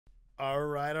All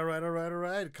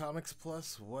right. Comics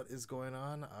Plus, what is going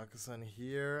on? Akasan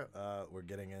here. We're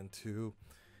getting into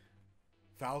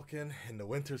Falcon and the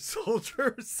Winter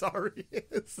Soldier. Sorry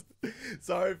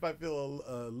if I feel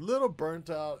a little burnt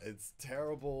out. It's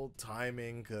terrible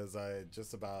timing because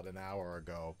just about an hour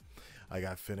ago I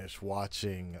got finished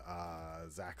watching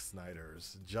Zack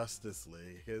Snyder's Justice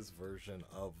League, his version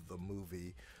of the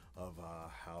movie of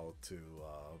how to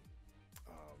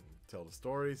tell the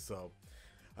story. So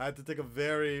I had to take a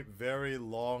very, very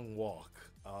long walk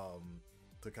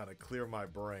to kind of clear my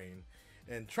brain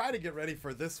and try to get ready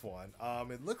for this one.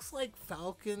 It looks like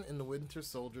Falcon and the Winter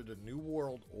Soldier, the New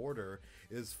World Order,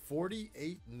 is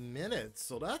 48 minutes.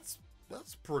 So that's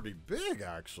pretty big,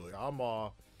 actually.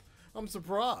 I'm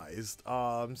surprised.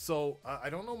 So I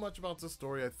don't know much about the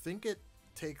story. I think it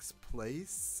takes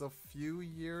place a few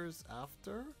years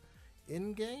after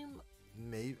Endgame,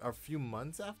 maybe a few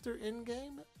months after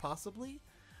Endgame, possibly.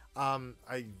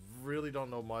 I really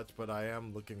don't know much, but I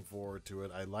am looking forward to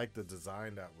it. I like the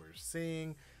design that we're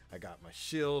seeing. I got my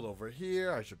shield over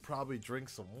here. I should probably drink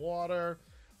some water.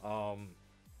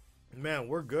 Man,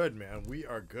 we're good, man. We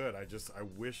are good. I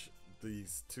wish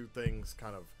these two things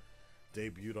kind of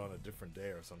debuted on a different day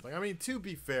or something. I mean, to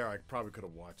be fair, I probably could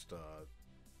have watched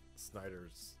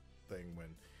Snyder's thing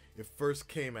when it first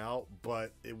came out,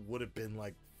 but it would have been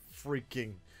like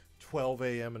freaking 12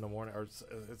 a.m. in the morning, or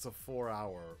it's a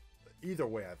 4-hour. Either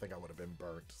way, I think I would have been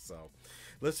burnt. So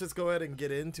let's just go ahead and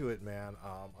get into it, man.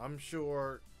 I'm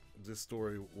sure this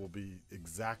story will be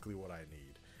exactly what I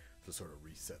need to sort of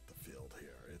reset the field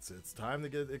here. It's time to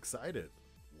get excited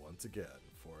once again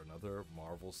for another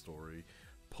Marvel story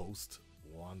post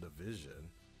WandaVision.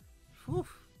 Whew.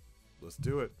 Let's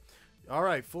do it. All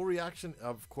right, full reaction,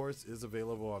 of course, is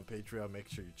available on Patreon. Make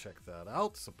sure you check that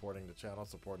out. Supporting the channel,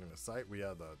 supporting the site. We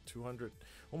had 200,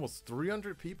 almost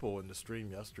 300 people in the stream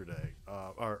yesterday,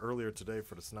 or earlier today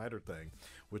for the Snyder thing,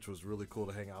 which was really cool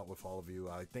to hang out with all of you.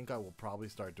 I think I will probably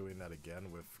start doing that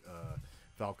again with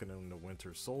Falcon and the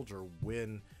Winter Soldier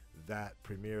when that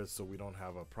premieres, so we don't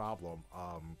have a problem.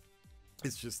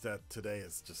 It's just that today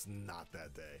is just not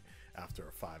that day after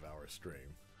a 5-hour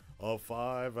stream. A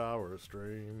 5-hour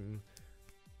stream.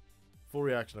 Full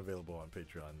reaction available on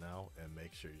Patreon now, and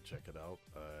make sure you check it out.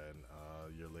 And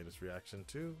your latest reaction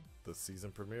to the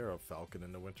season premiere of Falcon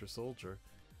and the Winter Soldier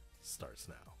starts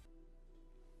now.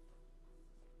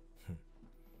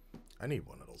 I need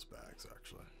one of those bags,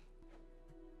 actually.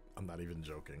 I'm not even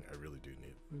joking. I really do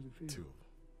need two of them.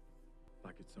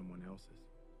 Like it's someone else's.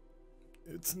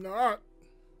 It's not.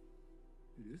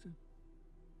 It isn't.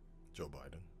 Joe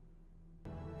Biden.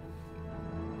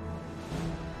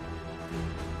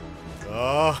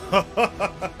 Oh,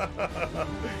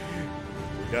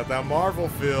 we got that Marvel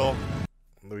feel.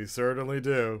 We certainly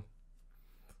do.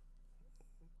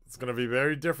 It's gonna be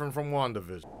very different from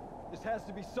WandaVision. This has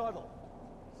to be subtle.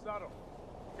 Subtle.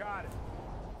 Got it.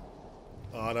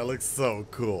 Oh, that looks so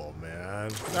cool,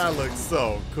 man. That looks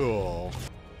so cool.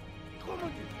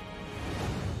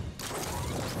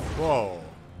 Whoa.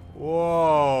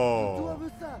 Whoa.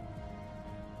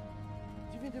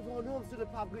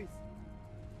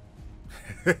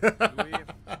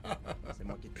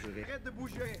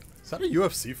 Is that a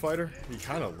UFC fighter? He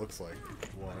kind of looks like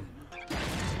one.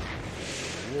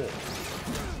 Whoa.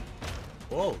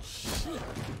 Oh, shit.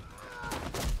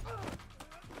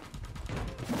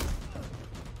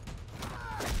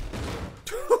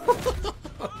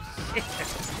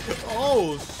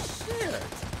 Oh, shit.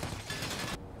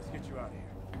 Let's get you out of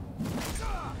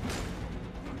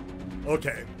here.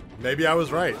 Okay, maybe I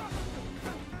was right.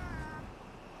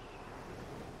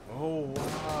 Oh,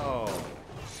 wow.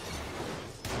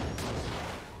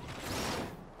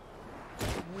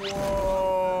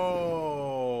 Whoa.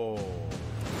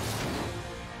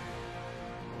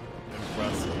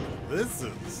 Impressive. This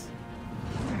is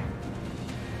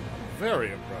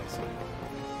very impressive.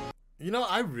 You know,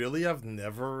 I really have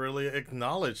never really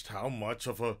acknowledged how much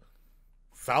of a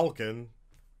Falcon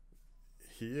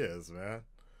he is, man.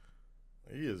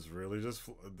 He is really just,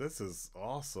 this is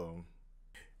awesome.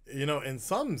 You know, in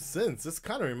some sense, this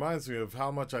kind of reminds me of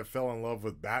how much I fell in love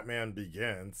with Batman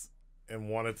Begins and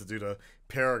wanted to do the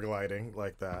paragliding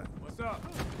like that. What's up?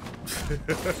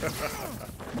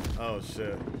 Oh,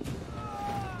 shit.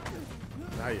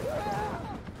 Now you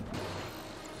have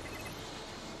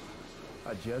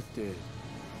I just did.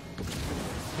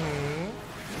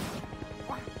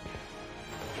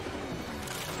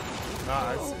 Ah,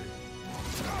 I see.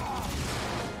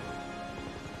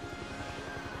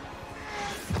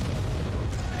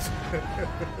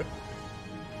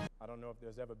 I don't know if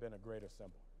there's ever been a greater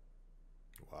symbol.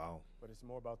 Wow. But it's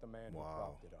more about the man who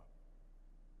propped it up.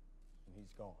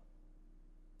 he's gone.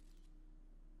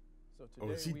 So Oh,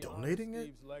 today is he we honor donating it?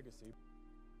 Steve's legacy,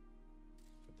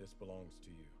 but this belongs to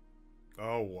you.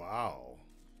 Oh, wow.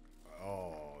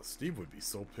 Oh, Steve would be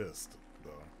so pissed,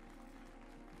 though.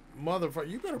 Motherfucker,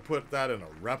 you better put that in a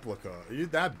replica.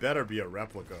 That better be a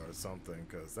replica or something,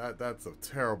 because that's a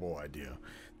terrible idea.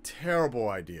 Terrible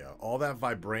idea. All that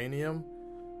vibranium?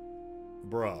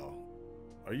 Bro,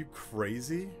 are you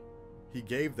crazy? He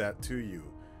gave that to you.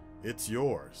 It's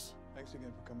yours. Thanks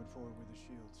again for coming forward with the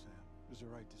shield, Sam. It was the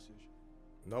right decision.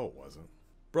 No, it wasn't.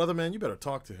 Brother, man, you better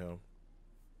talk to him.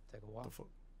 Take a walk.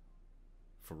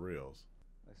 For reals.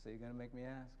 Let's say you're gonna make me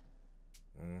ask.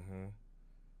 Mm-hmm.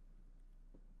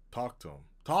 Talk to him.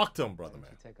 Talk to him, brother, Why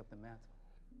man. don't you take up the mantle?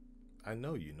 I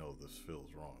know you know this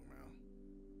feels wrong, man.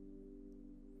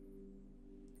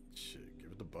 Shit,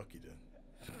 give it to Bucky then.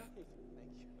 Thank you.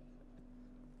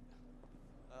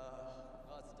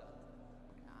 Well, it's done.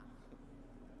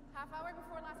 Half hour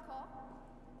before last call?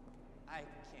 I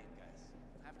can't, guys.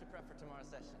 I have to prep for tomorrow's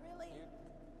session. Really?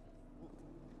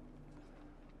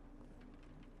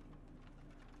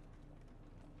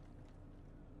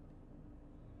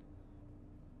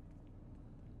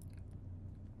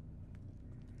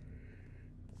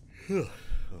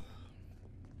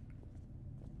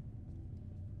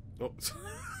 Oh.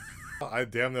 I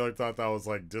damn nearly thought that was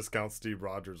like discount Steve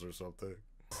Rogers or something.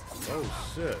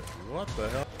 Oh shit, what the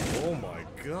hell? Oh my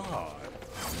god.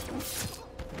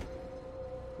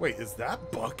 Wait, is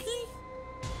that Bucky?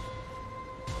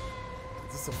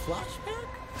 Is this a flashback?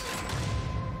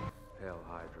 Hail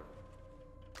Hydra.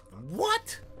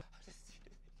 What?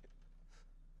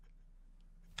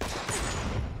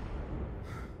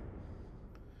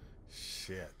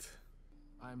 Shit.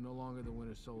 I'm no longer the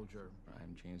Winter Soldier.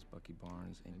 I'm James Bucky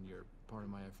Barnes, And you're part of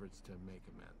my efforts to make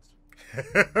amends.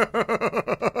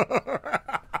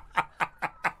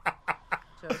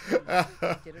 So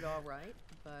you did it all right,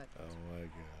 but Oh my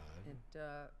god. it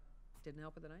didn't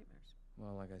help with the nightmares.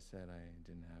 well, like I said, I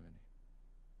didn't have any.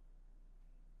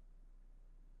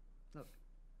 Look,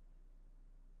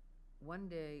 one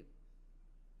day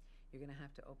you're going to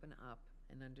have to open up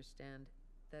and understand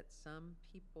that some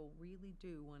people really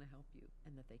do want to help you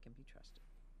and that they can be trusted.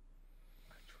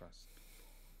 I trust people.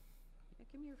 Yeah,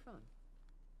 give me your phone.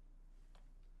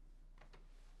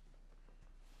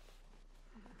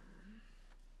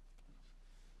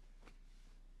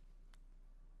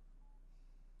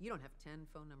 You don't have 10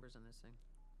 phone numbers on this thing.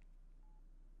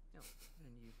 No, and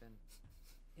you've been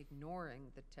ignoring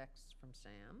the texts from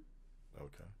Sam.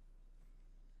 Okay.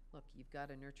 Look, you've got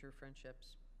to nurture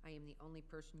friendships. I am the only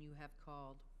person you have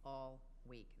called all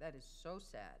week. That is so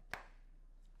sad.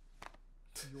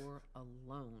 You're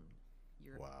alone.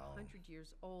 You're Wow. 100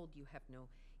 years old. You have no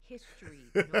history,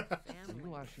 no Are family. you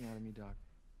lashing out at me, Doc?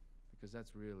 Because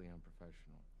that's really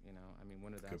unprofessional. You know, I mean,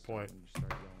 when did that Good start? point. When you start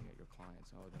yelling at your clients?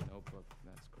 Oh, the notebook,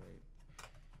 that's great.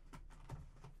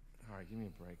 All right, give me a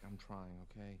break. I'm trying,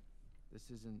 okay? This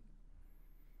is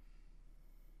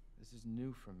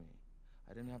new for me.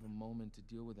 I didn't have a moment to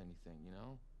deal with anything, you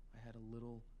know? I had a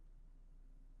little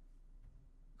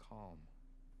calm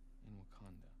in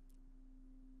Wakanda.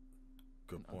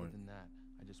 Good And point. other than that,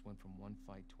 I just went from one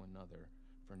fight to another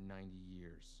for 90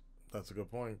 years. That's a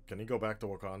good point. Can he go back to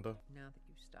Wakanda? Now that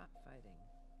you've stopped fighting,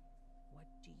 what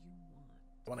do you want?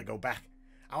 I want to go back.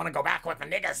 I want to go back with the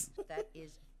niggas. That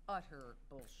is utter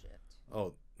bullshit.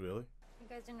 Oh, really? You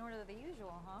guys didn't order the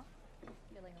usual, huh?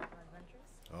 Feeling like more adventurous?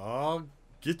 Oh,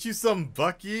 get you some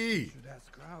Bucky. Should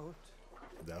ask her out.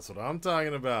 That's what I'm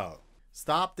talking about.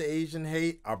 Stop the Asian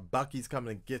hate. Our Bucky's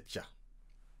coming to get ya.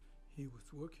 He was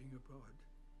working abroad,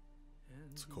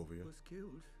 and Sokovia. he was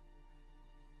killed.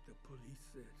 The police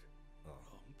said,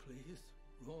 wrong place,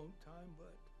 wrong time,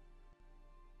 but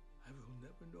I will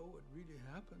never know what really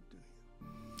happened to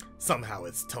him. Somehow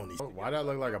it's Tony. Why that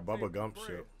look like a Bubba Gump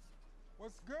shit?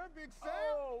 What's good, Big Sam?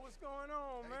 Oh, what's going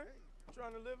on, man?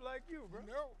 Trying to live like you, bro.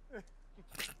 No.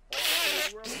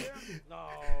 No,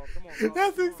 come on. Bro.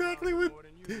 That's Come on, exactly I'm what more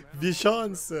than you, man.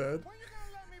 Vishan said. When you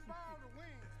gonna let me borrow the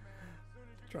wings, man? Soon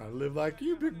as you Trying to live like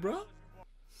you, big bro.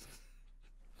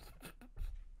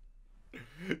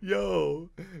 Yo,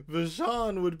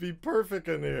 Vishan would be perfect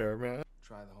in here, man.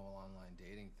 Try the whole online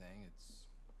dating thing. It's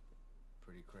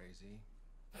pretty crazy.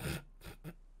 A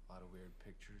lot of weird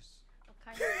pictures. What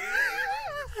kind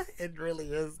of It really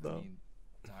is, I though. mean,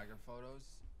 tiger photos.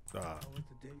 Ah. How was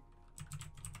the date?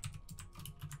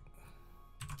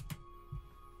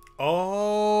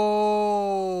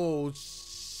 Oh,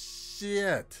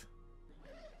 shit.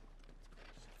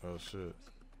 Oh, shit.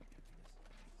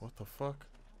 What the fuck?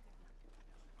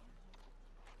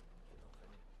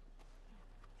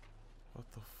 What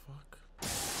the fuck?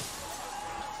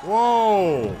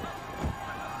 Whoa!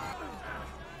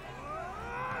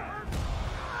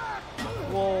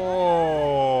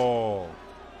 Whoa!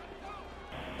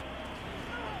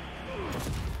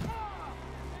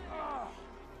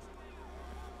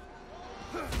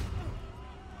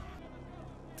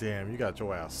 Damn, you got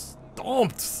your ass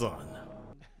stomped, son.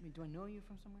 I mean, do I know you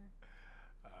from somewhere?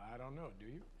 I don't know. Do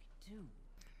you? Do.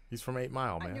 He's from 8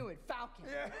 Mile, man. I knew it. Falcon.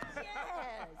 Yeah.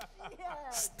 Yes.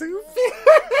 Yes. Stupid.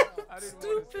 I didn't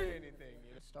want to say anything.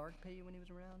 You know? Stark pay you when he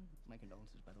was around? My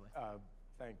condolences, by the way.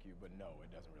 Thank you, but no, it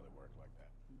doesn't really work like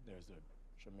that. There's a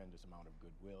tremendous amount of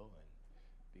goodwill, and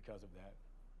because of that,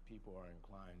 people are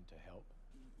inclined to help.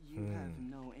 You have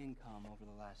no income over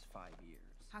the last 5 years.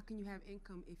 How can you have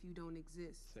income if you don't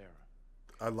exist? Sarah.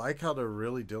 I like how they're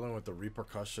really dealing with the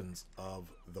repercussions of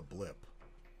the blip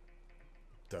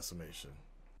decimation,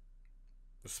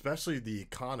 especially the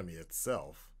economy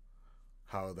itself,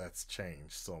 how that's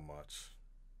changed so much.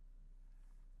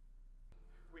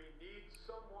 We need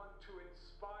someone to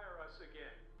inspire us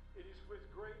again. It is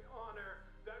with great honor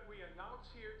that we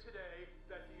announce here today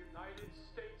that the United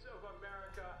States of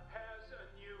America has a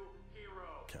new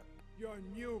hero. Your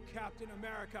new Captain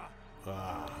America.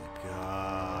 Oh,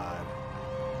 God.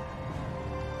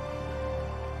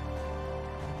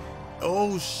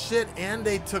 Oh, shit, and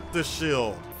they took the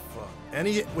shield. Fuck. And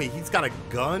wait, he's got a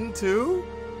gun, too?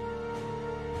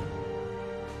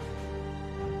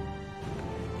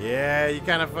 Yeah, you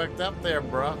kind of fucked up there,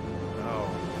 bro.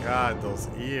 Oh, God, those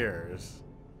ears.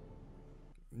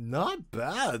 Not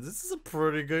bad. This is a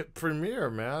pretty good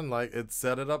premiere, man. Like, it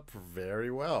set it up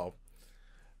very well.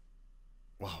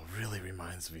 Wow, really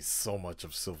reminds me so much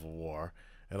of Civil War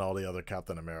and all the other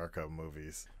Captain America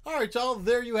movies. All right, y'all,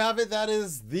 there you have it. That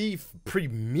is the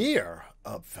premiere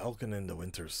of Falcon and the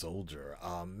Winter Soldier.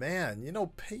 Man, you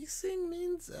know, pacing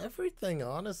means everything,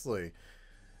 honestly.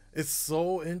 It's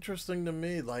so interesting to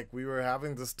me. Like, we were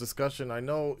having this discussion. I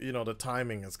know, you know, the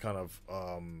timing is kind of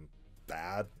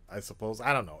bad, I suppose.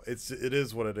 I don't know. It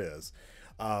is what it is.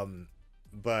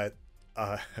 But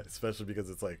especially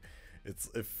because it's like,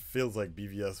 it feels like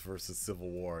BVS versus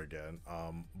Civil War again.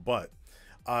 But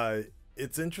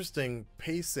it's interesting.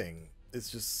 Pacing is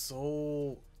just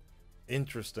so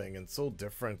interesting and so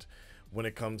different when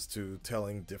it comes to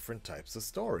telling different types of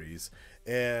stories.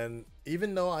 And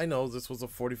even though I know this was a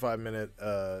 45-minute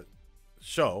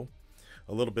show,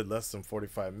 a little bit less than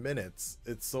 45 minutes,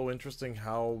 it's so interesting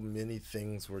how many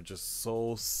things were just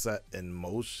so set in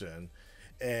motion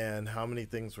and how many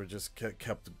things were just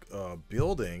kept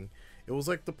building. It was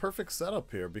like the perfect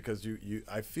setup here, because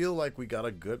I feel like we got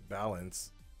a good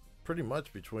balance pretty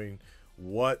much between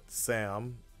what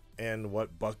Sam and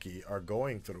what Bucky are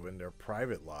going through in their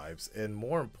private lives. And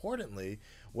more importantly,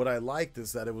 what I liked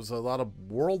is that it was a lot of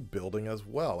world building as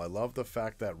well. I love the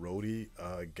fact that Rhodey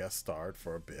guest starred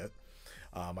for a bit.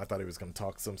 I thought he was going to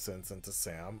talk some sense into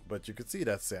Sam, but you could see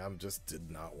that Sam just did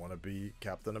not want to be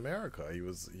Captain America. He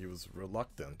was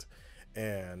reluctant.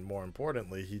 And more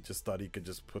importantly, he just thought he could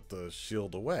just put the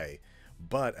shield away.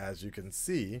 But as you can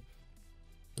see,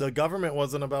 the government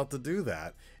wasn't about to do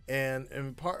that.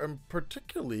 And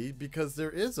particularly because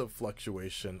there is a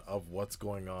fluctuation of what's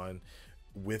going on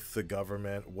with the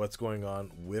government, what's going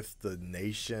on with the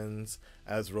nations.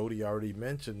 As Rhodey already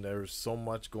mentioned, there's so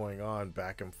much going on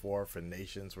back and forth, and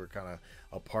nations were kind of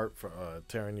apart,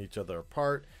 tearing each other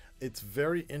apart. It's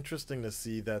very interesting to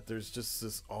see that there's just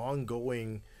this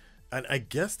ongoing. And I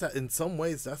guess that in some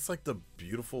ways, that's like the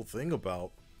beautiful thing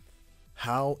about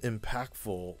how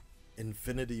impactful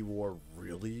Infinity War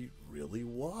really, really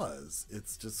was.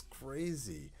 It's just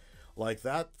crazy. Like,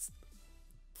 that's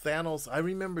Thanos. I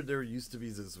remember there used to be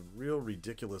this real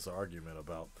ridiculous argument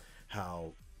about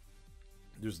how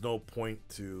there's no point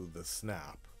to the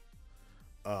snap.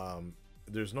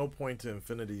 There's no point to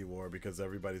Infinity War because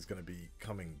everybody's going to be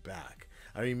coming back.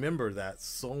 I remember that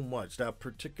so much. That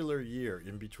particular year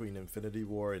in between Infinity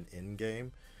War and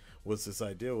Endgame was this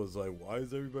idea, was like, why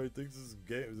does everybody think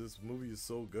this movie is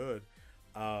so good?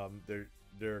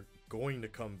 They're going to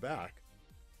come back.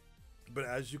 But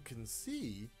as you can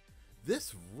see,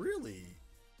 this really,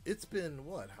 it's been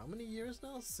what, how many years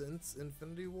now since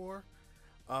Infinity War?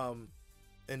 And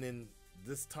in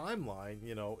this timeline,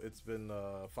 you know, it's been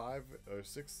 5 or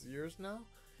 6 years now,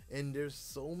 and there's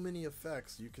so many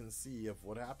effects you can see of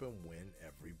what happened when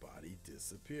everybody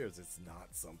disappears. It's not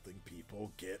something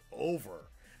people get over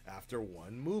after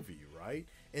one movie, right?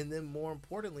 And then more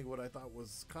importantly, what I thought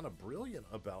was kind of brilliant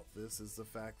about this is the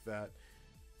fact that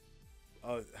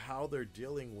how they're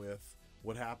dealing with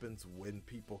what happens when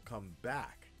people come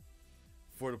back.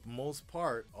 For the most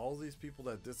part, all these people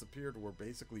that disappeared were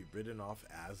basically written off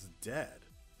as dead.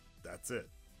 That's it.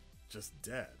 just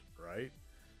dead, right?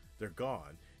 They're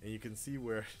gone. And you can see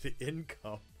where the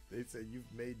income, they say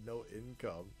you've made no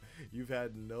income. You've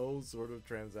had no sort of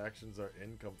transactions or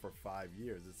income for 5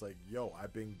 years. It's like, yo,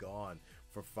 I've been gone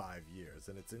for 5 years.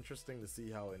 And it's interesting to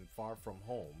see how in Far From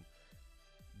Home,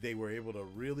 they were able to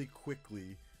really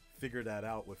quickly figure that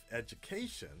out with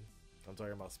education. I'm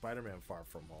talking about Spider-Man Far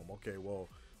From Home. Okay, well,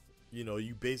 you know,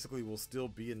 you basically will still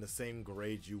be in the same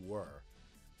grade you were.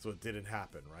 So it didn't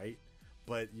happen, right?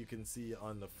 But you can see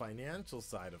on the financial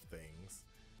side of things,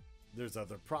 there's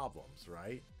other problems,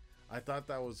 right? I thought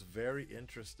that was very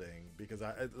interesting because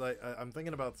I'm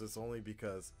thinking about this only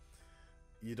because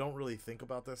you don't really think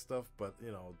about this stuff, but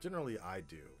you know, generally I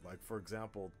do. Like, for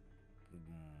example,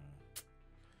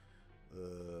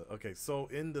 okay, so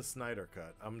in the Snyder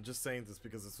Cut, I'm just saying this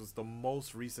because this was the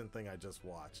most recent thing I just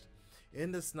watched.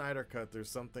 In the Snyder Cut,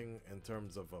 there's something in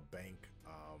terms of a bank.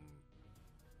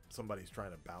 Somebody's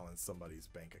trying to balance somebody's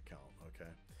bank account,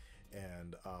 okay?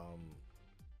 And,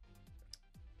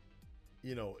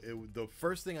 you know, the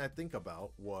first thing I think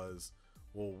about was,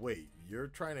 well, wait, you're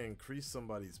trying to increase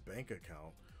somebody's bank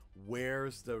account.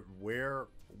 Where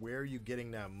are you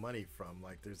getting that money from?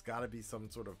 Like, there's got to be some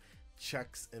sort of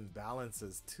checks and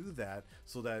balances to that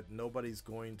so that nobody's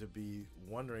going to be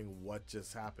wondering what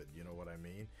just happened. You know what I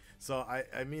mean? So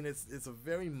I mean, it's a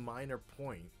very minor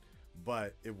point,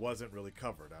 but it wasn't really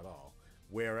covered at all.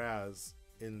 Whereas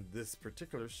in this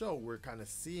particular show, we're kind of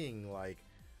seeing like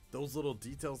those little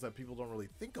details that people don't really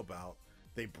think about.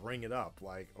 They bring it up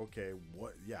like, okay,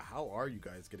 how are you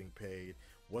guys getting paid?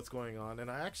 What's going on?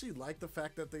 And I actually like the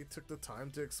fact that they took the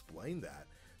time to explain that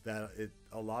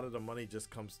a lot of the money just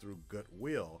comes through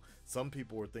goodwill. Some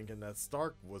people were thinking that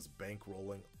Stark was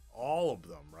bankrolling all of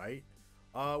them, right?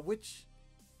 Which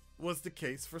was the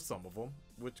case for some of them,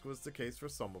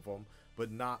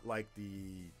 but not like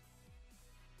the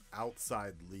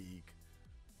outside league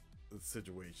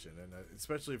situation. And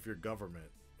especially if you're government,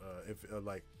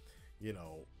 like, you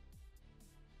know,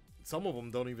 some of them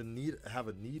don't even have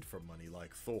a need for money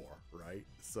like Thor, right?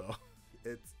 So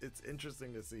it's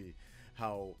interesting to see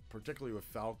how, particularly with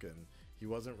Falcon,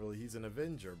 he's an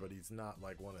Avenger, but he's not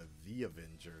like one of the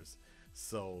Avengers.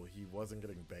 So he wasn't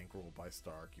getting bankrolled by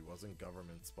Stark. He wasn't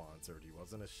government sponsored. He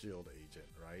wasn't a SHIELD agent,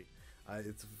 right?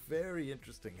 It's very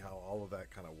interesting how all of that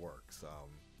kind of works.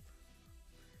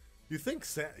 You think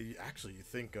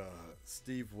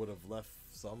Steve would have left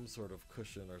some sort of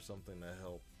cushion or something to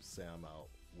help Sam out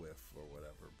with or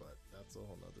whatever, but that's a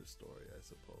whole nother story, I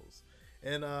suppose.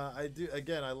 And I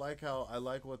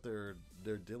like what they're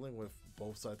dealing with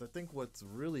both sides. I think what's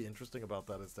really interesting about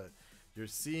that is that you're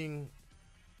seeing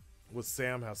what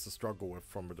Sam has to struggle with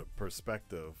from the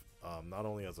perspective, not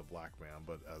only as a black man,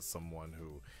 but as someone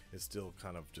who is still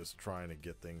kind of just trying to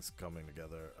get things coming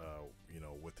together, you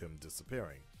know, with him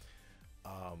disappearing.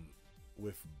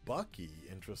 With Bucky,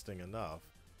 interesting enough,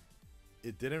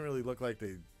 it didn't really look like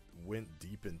they went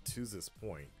deep into this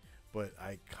point, but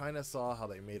I kind of saw how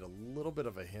they made a little bit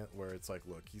of a hint where it's like,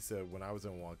 look, he said, when I was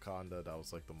in Wakanda, that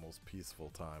was like the most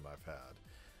peaceful time I've had.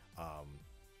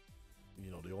 You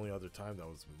know, the only other time that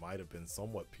might have been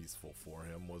somewhat peaceful for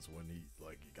him was when he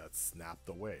got snapped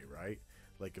away, right?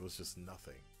 Like, it was just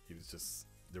nothing.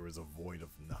 There was a void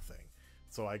of nothing.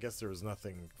 So I guess there was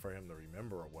nothing for him to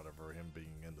remember or whatever, him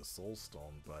being in the Soul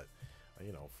Stone, but,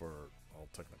 you know, for all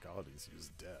technicalities, he was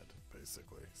dead,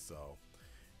 basically. So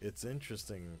it's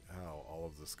interesting how all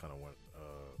of this kind of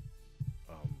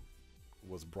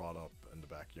was brought up in the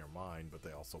back of your mind, but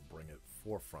they also bring it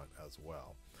forefront as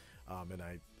well. And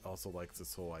I also like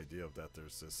this whole idea of that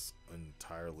there's this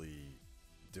entirely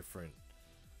different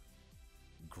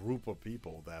group of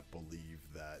people that believe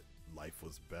that life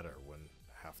was better when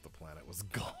half the planet was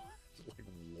gone. Like,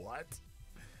 what?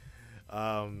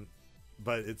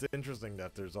 But it's interesting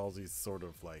that there's all these sort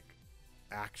of like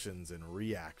actions and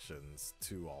reactions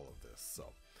to all of this.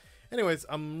 So anyways,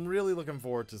 I'm really looking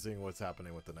forward to seeing what's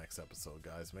happening with the next episode,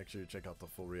 guys. Make sure you check out the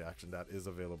full reaction. That is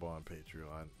available on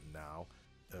Patreon now,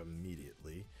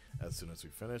 immediately as soon as we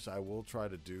finish. I will try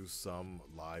to do some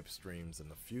live streams in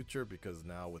the future because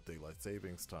now with daylight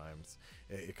savings times,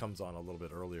 it comes on a little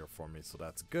bit earlier for me, so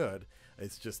that's good.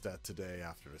 It's just that today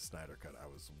after the Snyder Cut, I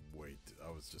was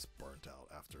just burnt out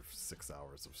after 6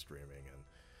 hours of streaming and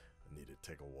I needed to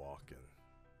take a walk and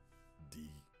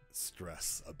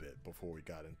de-stress a bit before we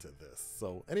got into this.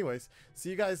 So anyways,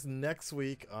 see you guys next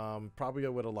week, probably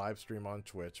with a live stream on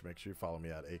Twitch. Make sure you follow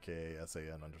me at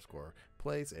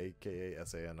AKASAN_plays,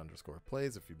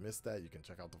 AKASAN_plays. If you missed that, you can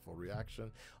check out the full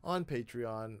reaction on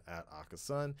Patreon at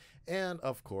Akasan, and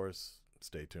of course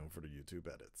stay tuned for the YouTube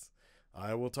edits.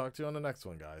 I will talk to you on the next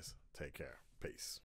one, guys. Take care. Peace.